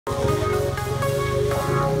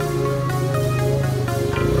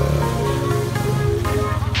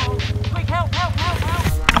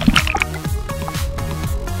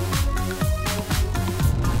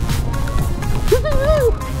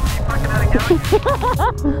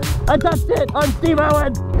I touched it! I'm Steve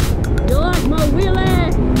Owen! You like my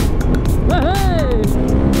wheelie? Hey!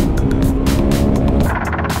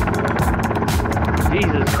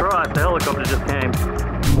 Jesus Christ, the helicopter just came.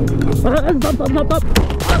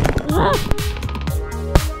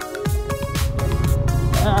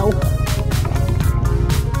 Ow.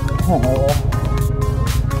 Oh.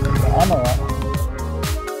 I'm alright.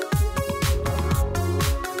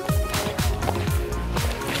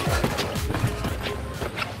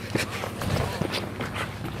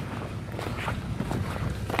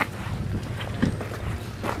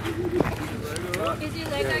 Is your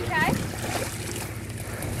leg okay?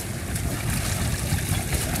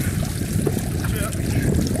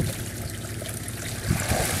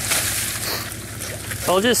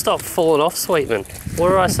 I'll just stop falling off, Sweetman. What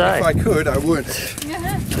did I say? If I could, I would.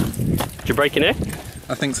 Did you break your neck?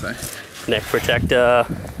 I think so. Neck protector.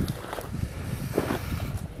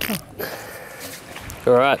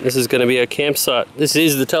 Alright, this is going to be a campsite. This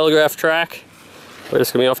is the telegraph track. We're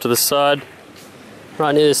just going to be off to the side.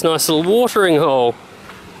 Right near this nice little watering hole.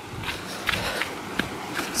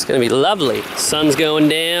 It's going to be lovely. Sun's going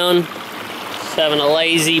down. Just having a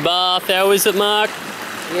lazy bath. How is it, Mark?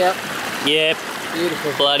 Yep. Yep.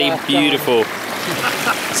 Beautiful. Bloody beautiful.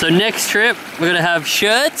 So next trip, we're going to have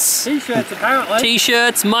shirts. T-shirts apparently.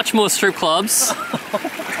 T-shirts, much more strip clubs.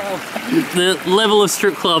 The level of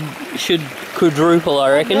strip club should quadruple, I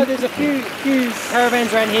reckon. No, there's a few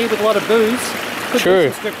caravans around here with a lot of booze. Could True. be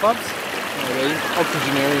some strip clubs. Maybe.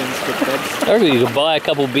 Octogenarian strip clubs. I reckon you could buy a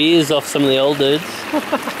couple beers off some of the old dudes.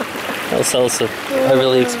 They'll sell some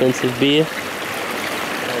overly expensive beer.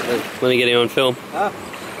 Let me get him on film. Ah.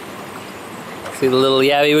 See the little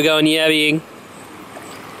yabby, we're going yabbying.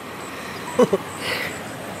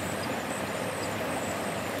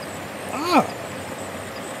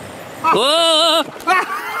 Whoa!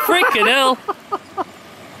 Freaking hell!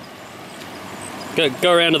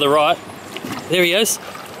 Go around to the right. There he goes.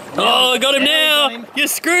 Oh, I got him now! You're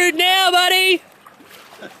screwed now, buddy!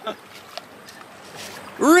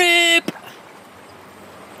 Rip!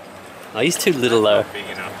 Oh, he's too little though. Big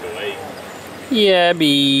enough to eat.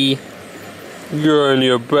 Yabby. You're only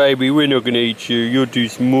a baby, we're not gonna eat you, you're too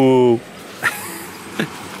small. What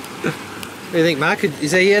do you think, Mark?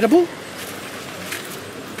 Is he edible?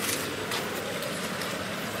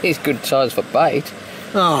 He's good size for bait.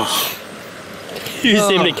 Oh. Use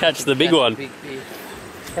him to catch the big one.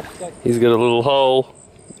 He's got a little hole.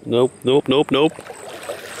 Nope, nope, nope, nope.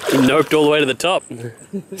 He noped all the way to the top.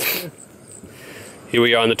 Here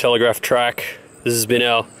we are on the telegraph track. This has been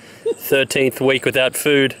our 13th week without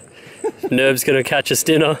food. Nerv's gonna catch us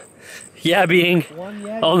dinner. Yabbying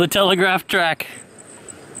on the telegraph track.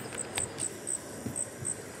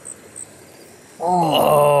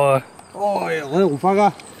 Oh, you little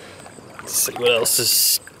bugger. Let's see what else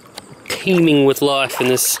is teeming with life in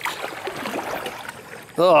this.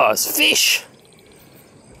 Oh, it's fish.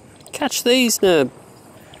 Catch these, Nerb.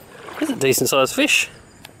 There's a decent sized fish.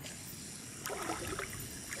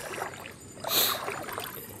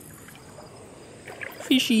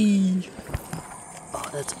 Fishy. Oh,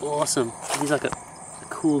 that's awesome. He's like a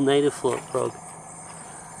cool native frog.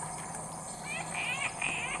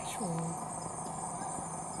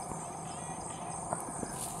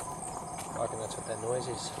 I reckon that's what that noise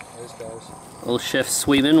is. Those guys. Old Chef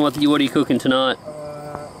Sweetman, what are you cooking tonight?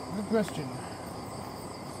 Good question.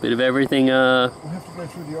 Bit of everything, We'll have to go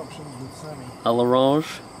through the options with Sammy. a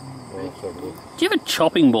l'orange. Do you have a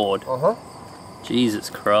chopping board? Uh-huh. Jesus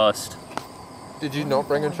Christ. Did you not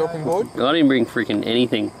bring a chopping board? I didn't bring freaking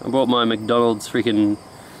anything. I brought my McDonald's freaking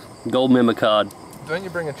gold member card. Don't you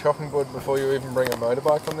bring a chopping board before you even bring a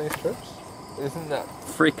motorbike on these trips? Isn't that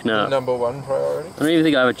Frick no. the #1 priority? I don't even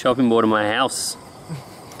think I have a chopping board in my house.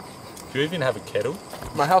 Do you even have a kettle?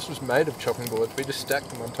 My house was made of chopping boards. We just stacked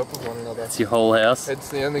them on top of one another. It's your whole house. It's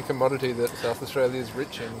the only commodity that South Australia is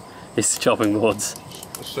rich in. It's chopping boards.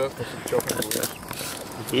 The surplus of chopping boards.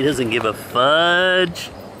 He doesn't give a fudge.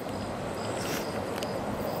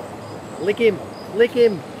 Lick him! Lick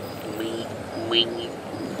him! Wee, wee,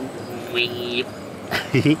 wee.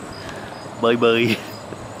 Bye bye.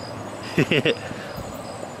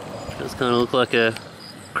 Does kind of look like a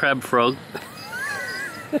crab frog.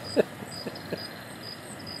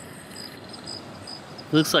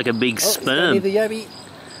 Looks like a big sperm. The yabby.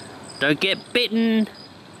 Don't get bitten.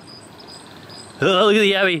 Oh, look at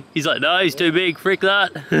the yabby. He's like, no, he's too big. Frick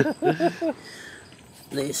that.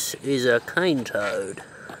 This is a cane toad.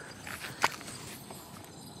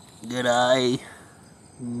 G'day.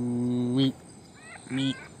 Meep,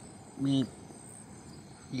 meep, meep.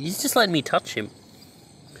 He's just letting me touch him.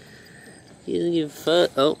 He doesn't give a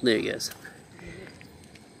fuck. Oh, there he goes.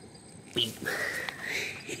 Beep.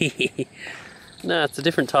 No, it's a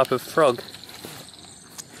different type of frog.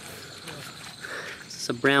 It's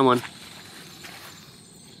a brown one.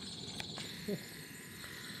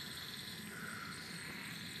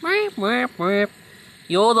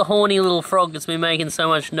 You're the horny little frog that's been making so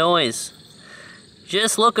much noise.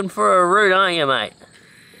 Just looking for a root, aren't you, mate?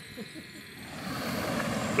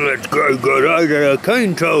 Let's go, I got a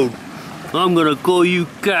cane toad. I'm gonna call you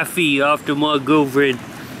Kathy after my girlfriend.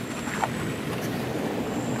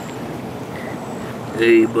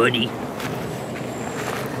 Hey, buddy.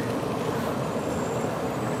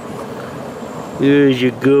 There's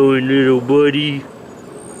you going, little buddy.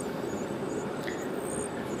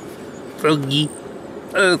 Froggy.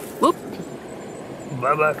 Oh, whoop.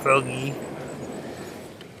 Bye-bye, Froggy.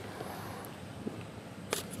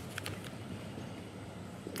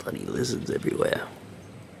 Bloody lizards everywhere.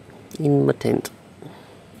 In my tent.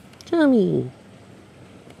 Chummy.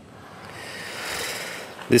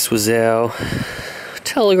 This was our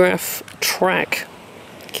telegraph track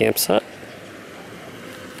campsite.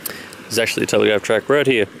 There's actually a telegraph track right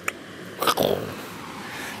here.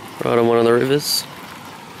 Right on one of the rivers.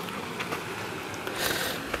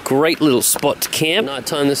 Great little spot to camp.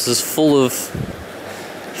 Nighttime, this is full of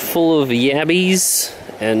yabbies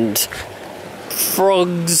and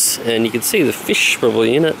frogs, and you can see the fish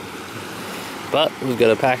probably in it. But we've got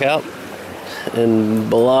to pack up and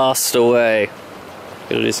blast away.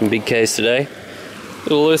 Gotta do some big Ks today. Look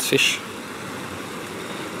at all those fish.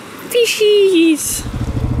 Fishies!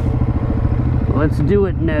 Let's do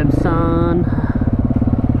it, Neb-san.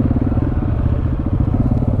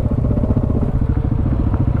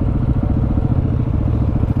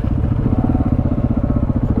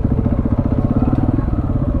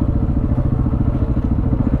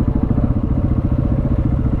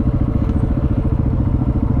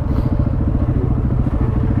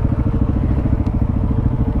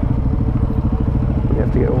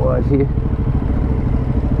 Here.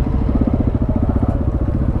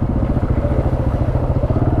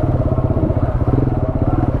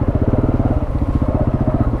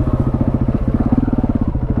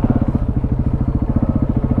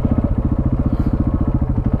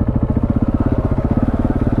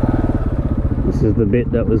 This is the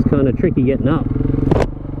bit that was kind of tricky getting up.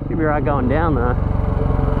 Should be right going down there.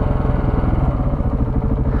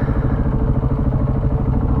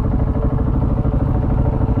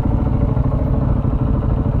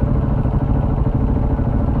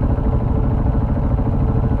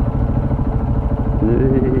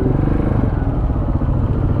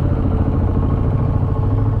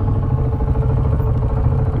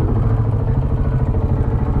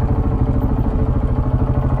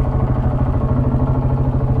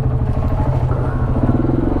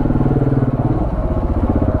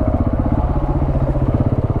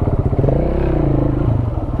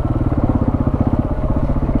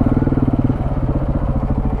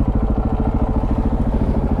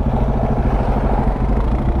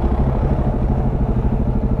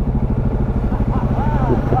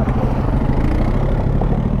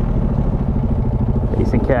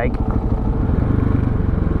 Cake.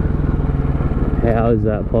 How is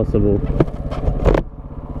that possible?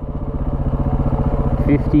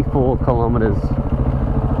 54 kilometers.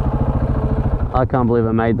 I can't believe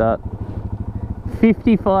I made that.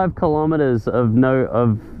 55 kilometers of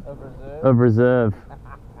reserve.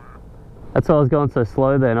 That's why I was going so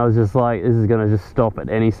slow then. I was just like, this is gonna just stop at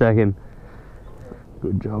any second.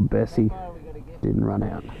 Good job, Bessie. Didn't run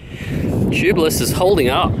out. Tubeless is holding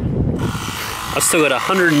up. I've still got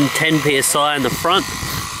 110 psi in the front,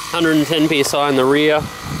 110 psi in the rear,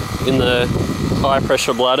 in the high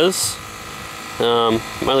pressure bladders. I'm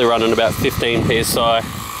only running about 15 psi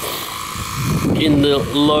in the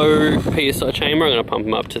low psi chamber. I'm going to pump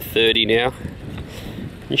them up to 30 now,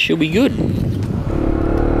 and she'll be good.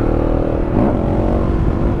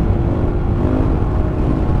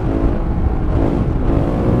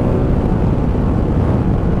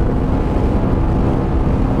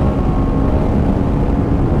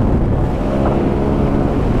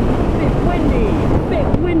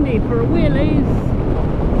 For wheelies.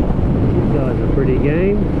 These guys are pretty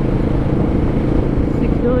game.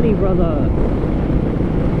 690, brother.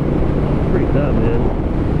 Freak that, man.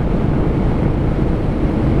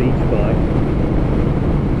 Beach bike.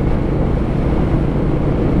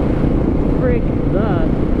 Frick that.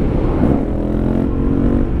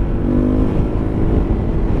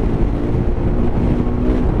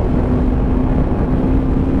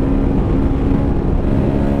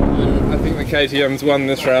 KTMs won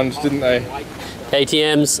this round, didn't they?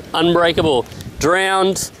 KTM's unbreakable.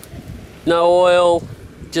 Drowned, no oil,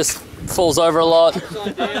 just falls over a lot.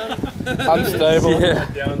 Unstable. Yeah.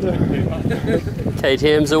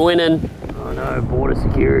 KTMs are winning. Oh no, border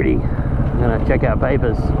security. I'm gonna check our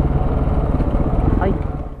papers. Hi.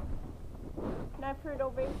 No fruit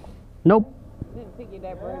or veg? Nope. Didn't think you'd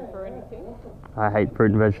have room for anything. I hate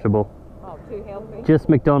fruit and vegetable. Oh, too healthy. Just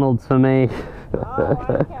McDonald's for me. Oh,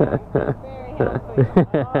 okay. Very healthy.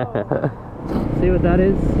 Oh. See what that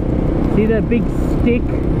is? See that big stick?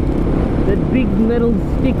 That big metal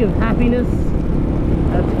stick of happiness?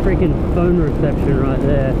 That's freaking phone reception right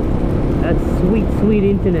there. That's sweet, sweet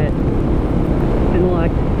internet. It's been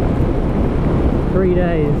like 3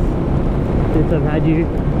 days since I've had you.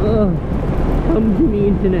 Oh, come to me,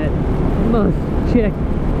 internet. Must check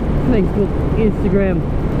Facebook, Instagram,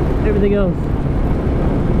 everything else.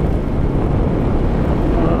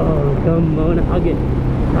 Oh, come on, hug it.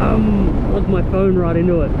 Plug my phone right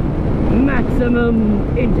into it.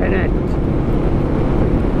 Maximum internet.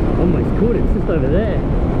 Almost could, it's just over there.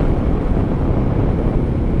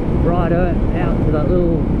 Right out to that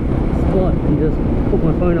little spot and just put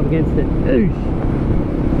my phone up against it. Oosh!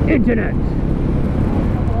 Internet!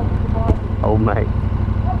 Oh mate.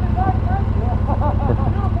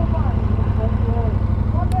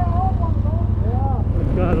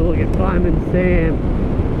 Let's go have a look at Fireman Sam.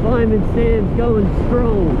 Fireman Sam's going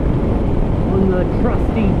strong on the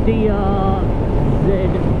trusty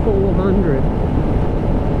DRZ400.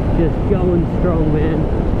 Just going strong, man.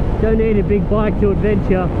 Don't need a big bike to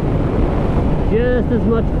adventure. Just as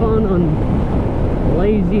much fun on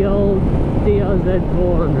lazy old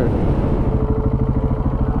DRZ400.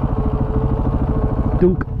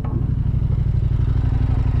 Dunk.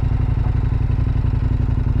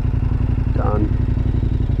 Done.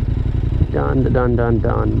 Done, done, done,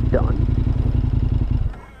 done, done.